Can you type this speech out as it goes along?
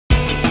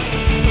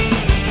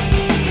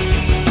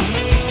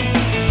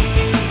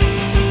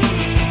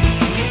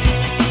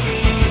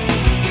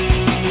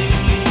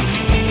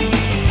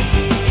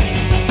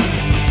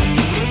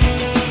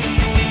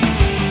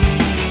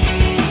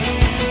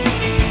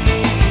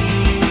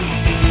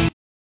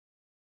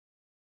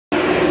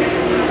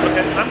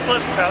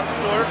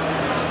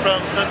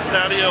from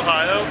Cincinnati,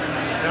 Ohio,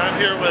 and I'm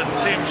here with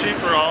Team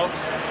Cheaparral,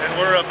 and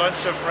we're a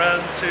bunch of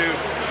friends who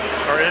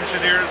are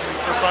engineers, and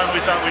for fun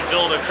we thought we'd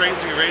build a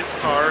crazy race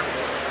car,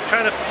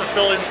 kind of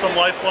fulfilling some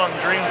lifelong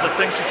dreams of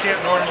things you can't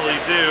normally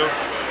do.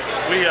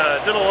 We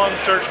did a long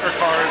search for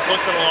cars,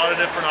 looked at a lot of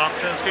different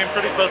options, came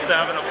pretty close to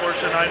having a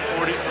Porsche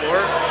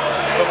 944,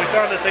 but we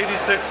found this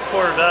 86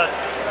 Corvette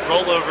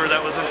rollover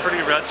that was in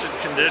pretty wretched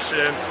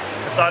condition.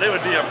 I thought it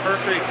would be a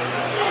perfect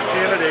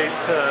candidate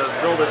to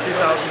build a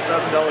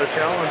 $2,007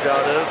 challenge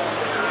out of.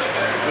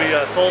 We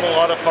sold a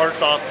lot of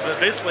parts off of it,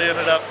 basically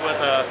ended up with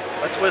a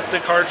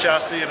twisted car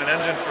chassis and an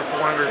engine for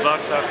 $400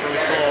 after we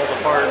sold all the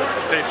parts,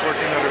 paid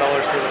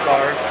 $1,400 for the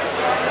car.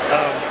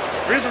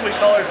 The reason we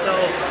call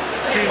ourselves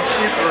Team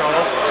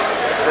Cheaparral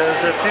is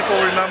if people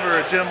remember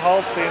Jim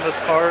Hall's famous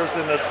cars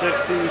in the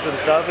 60s and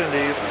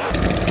 70s.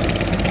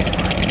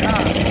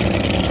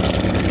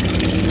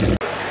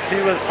 He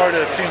was part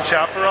of Team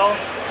Cheaparral,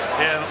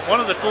 and one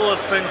of the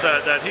coolest things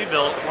that he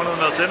built, one of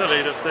the most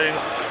innovative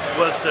things,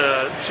 was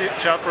the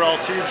Cheaparral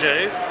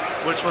 2J,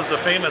 which was the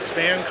famous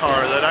fan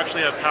car that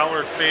actually had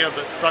powered fans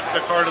that sucked the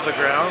car to the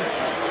ground.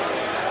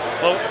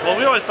 Well,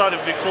 we always thought it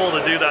would be cool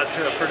to do that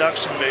to a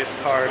production-based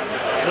car.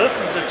 So this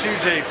is the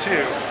 2J2,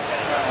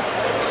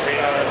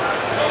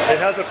 and it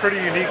has a pretty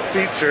unique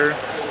feature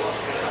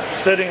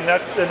sitting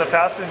next in the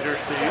passenger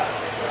seat.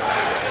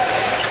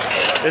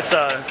 It's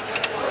a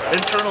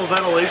internal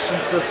ventilation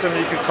system,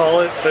 you could call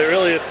it, but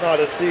really it's not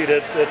a seat,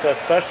 it's a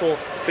special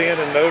fan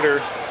and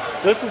motor.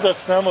 So this is a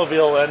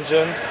snowmobile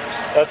engine.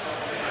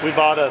 We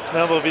bought a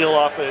snowmobile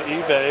off of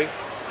eBay,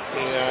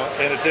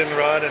 and it didn't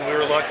run, and we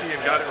were lucky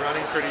and got it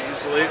running pretty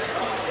easily.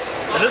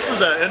 And this is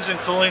an engine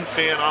cooling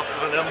fan off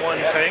of an M1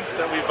 tank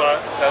that we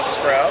bought as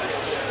scrap,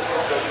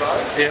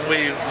 and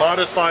we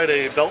modified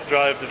a belt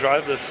drive to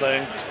drive this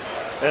thing,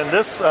 and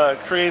this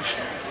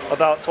creates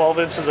about 12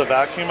 inches of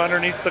vacuum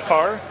underneath the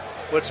car,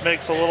 which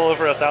makes a little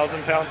over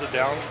 1,000 pounds of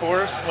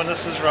downforce when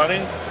this is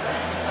running.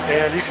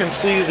 And you can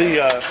see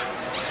the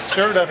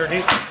skirt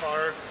underneath the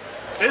car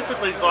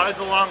basically glides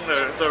along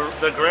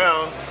the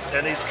ground,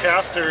 and these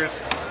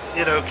casters,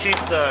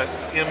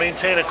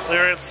 maintain a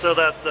clearance so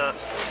that the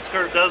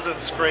skirt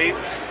doesn't scrape,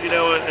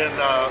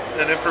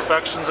 and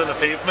imperfections in the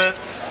pavement.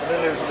 And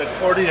then there's an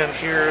accordion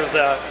here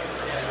that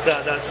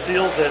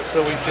seals it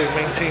so we can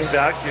maintain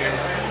vacuum.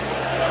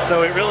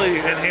 So it really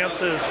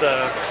enhances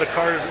the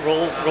car's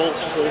roll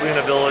holding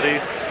ability.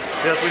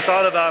 As we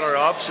thought about our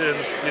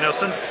options,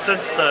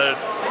 since the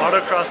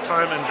autocross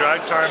time and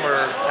drag time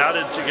are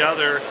added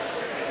together,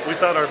 we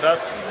thought our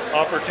best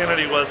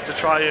opportunity was to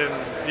try and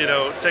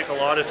take a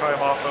lot of time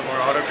off of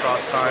our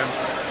autocross time.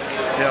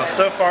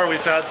 So far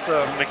we've had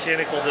some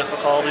mechanical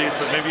difficulties,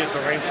 but maybe if the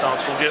rain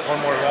stops we'll get one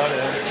more run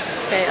in.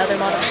 Okay, other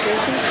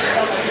modifications?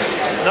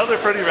 Another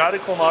pretty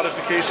radical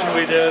modification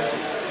we did.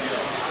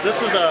 This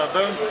is a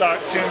bone stock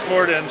tune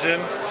Ford engine,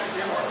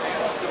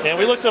 and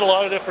we looked at a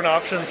lot of different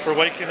options for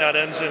waking that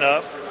engine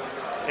up,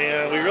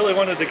 and we really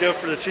wanted to go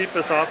for the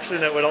cheapest option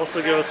that would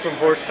also give us some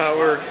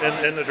horsepower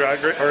in the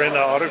drag or in the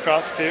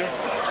autocross too.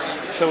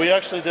 So we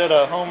actually did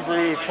a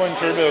homebrew twin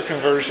turbo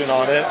conversion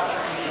on it.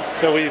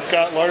 So we've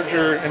got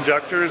larger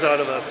injectors out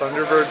of a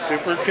Thunderbird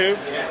Super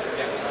Coupe,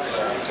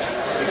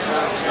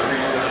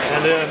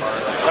 and then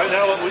right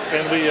now we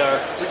can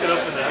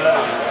open the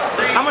hood.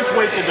 How much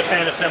weight did the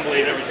fan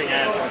assembly and everything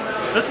add?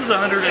 This is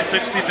 160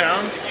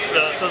 pounds,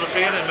 so the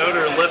fan and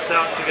motor lift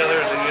out together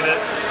as a unit.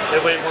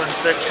 They weigh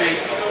 160.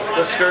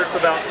 The skirt's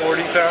about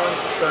 40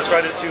 pounds, so it's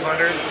right at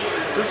 200.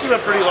 So this is a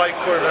pretty light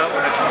Corvette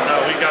when it comes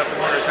out. We got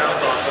 400 pounds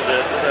off of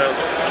it, so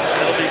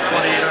it'll be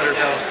 2,800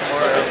 pounds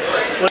tomorrow.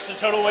 What's the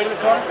total weight of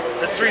the car?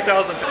 It's 3,000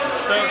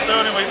 pounds. So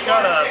anyway, we've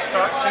got a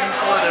stock tuned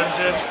Ford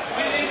engine,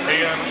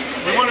 and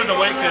we wanted to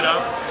wake it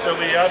up, so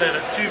we added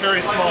two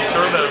very small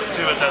turbos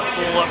to it that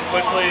spool up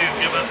quickly and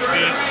give us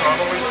good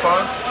throttle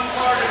response.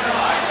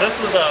 This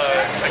is a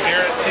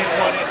Garrett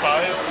T25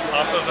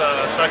 off of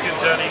a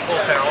second-gen Eagle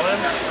Talon.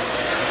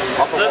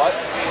 Off of what?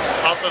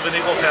 Off of an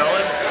Eagle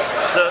Talon.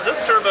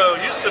 This turbo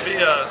used to be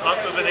off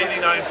of an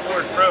 '89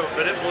 Ford Pro,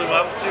 but it blew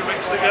up 2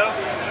 weeks ago.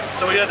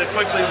 So we had to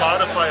quickly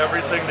modify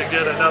everything to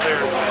get another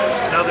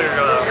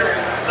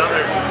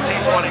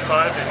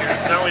T25 in here.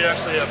 So now we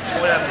actually have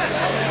twins.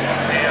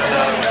 And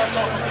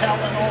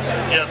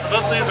yeah, so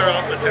both these are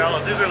off the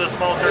Talons. These are the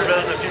small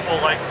turbos that people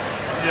like,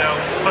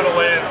 put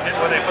away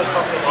when they put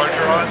something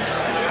larger on.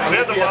 We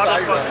had to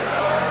modify.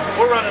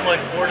 We're running like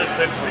 4 to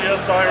 6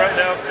 PSI right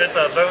now. It's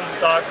a bone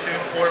stock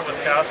tuned Ford with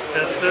cast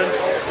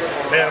pistons.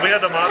 And we had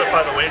to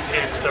modify the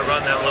wastegates to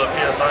run that low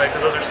PSI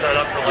because those are set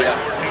up for like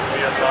 14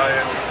 PSI.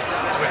 And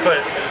so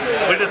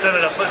we just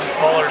ended up putting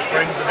smaller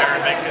springs in there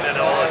and making it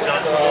all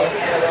adjustable.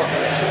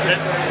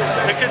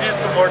 It could use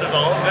some more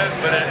development,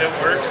 but it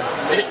works.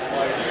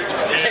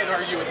 Can't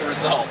argue with the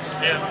results.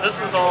 And this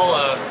is all,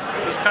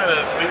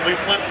 we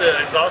flipped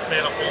the exhaust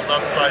manifolds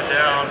upside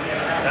down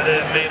and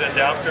then made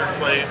adapter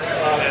plates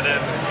and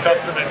then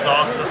custom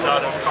exhaust this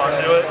out of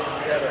conduit.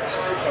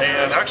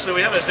 And actually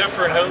we had a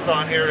different hose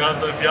on here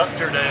as of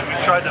yesterday, and we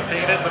tried to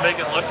paint it to make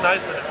it look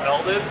nice, and it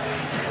melded.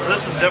 So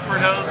this is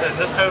different hose, and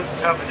this hose is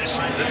having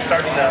issues. It's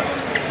starting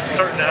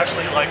to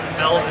actually like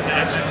meld into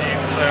engine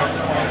needs. So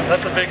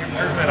that's a big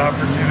improvement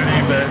opportunity,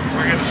 but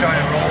we're going to try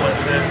and roll with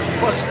it.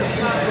 What's the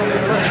heat from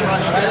the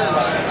pressurized gas?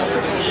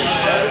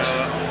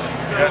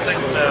 Yeah, I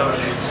think so.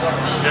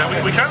 Yeah,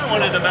 we kind of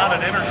wanted to mount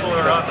an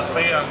intercooler on the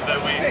fan,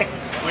 but we didn't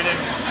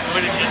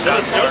get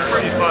that. It was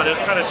pretty fun. It was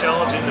kind of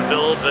challenging to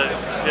build, but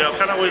you know,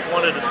 kind of always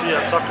wanted to see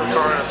a sucker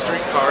car and a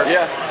street car.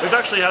 Yeah. We've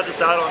actually had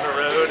this out on the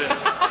road,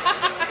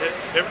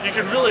 and you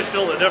can really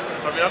feel the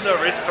difference. I mean, I'm no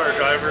race car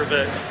driver,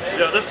 but you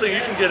know, this thing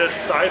you can get it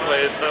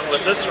sideways, but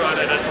with this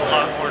running, it's a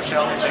lot more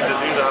challenging to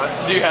do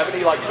that. Do you have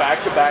any like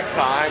back-to-back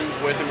times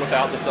with and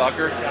without the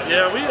sucker?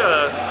 Yeah,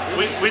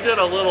 we did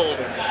a little.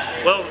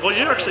 Well,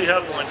 you actually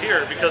have one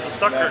here because the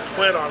sucker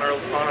quit on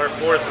our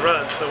fourth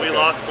run, so we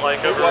lost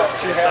like over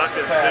 2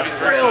 seconds, maybe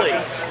 3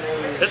 seconds.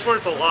 It's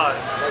worth a lot.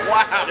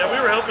 Wow. Yeah, we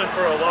were hoping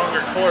for a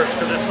longer course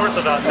because it's worth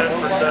about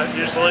 10%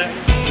 usually.